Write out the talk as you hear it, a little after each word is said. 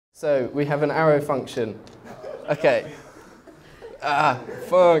So we have an arrow function. Okay.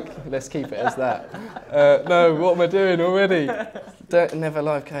 Fuck. Let's keep it as that. No, what am I doing already? Never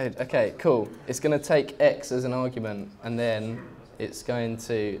live code. Okay, cool. It's going to take x as an argument, and then it's going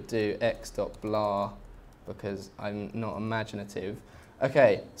to do x.blah because I'm not imaginative.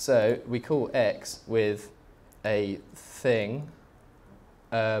 Okay, so we call x with a thing.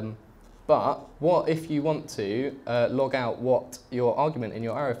 But what if you want to log out what your argument in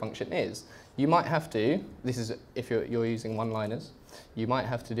your arrow function is? You might have to, this is if you're using one-liners, you might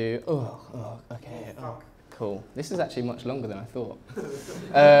have to do, okay, cool. This is actually much longer than I thought.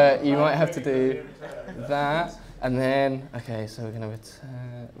 You might have to do that, and then, okay, so we're going to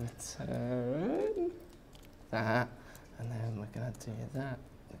return that, and then we're going to do that.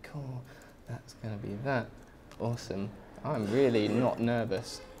 Cool, that's going to be that. Awesome. I'm really not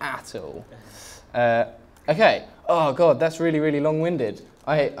nervous at all. Okay, oh God, that's really, really long-winded.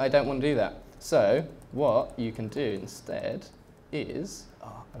 I don't want to do that. So what you can do instead is,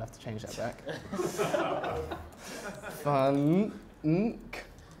 I'll have to change that back. Fun,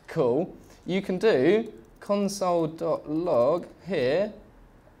 cool. You can do console.log here,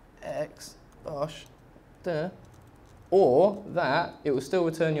 x, bosh, or that, it will still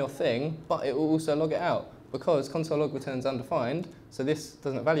return your thing, but it will also log it out. Because console log returns undefined, so this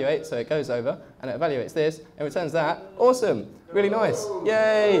doesn't evaluate, so it goes over, and it evaluates this, and returns that. Awesome, really nice,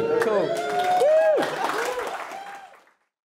 yay, cool. Woo!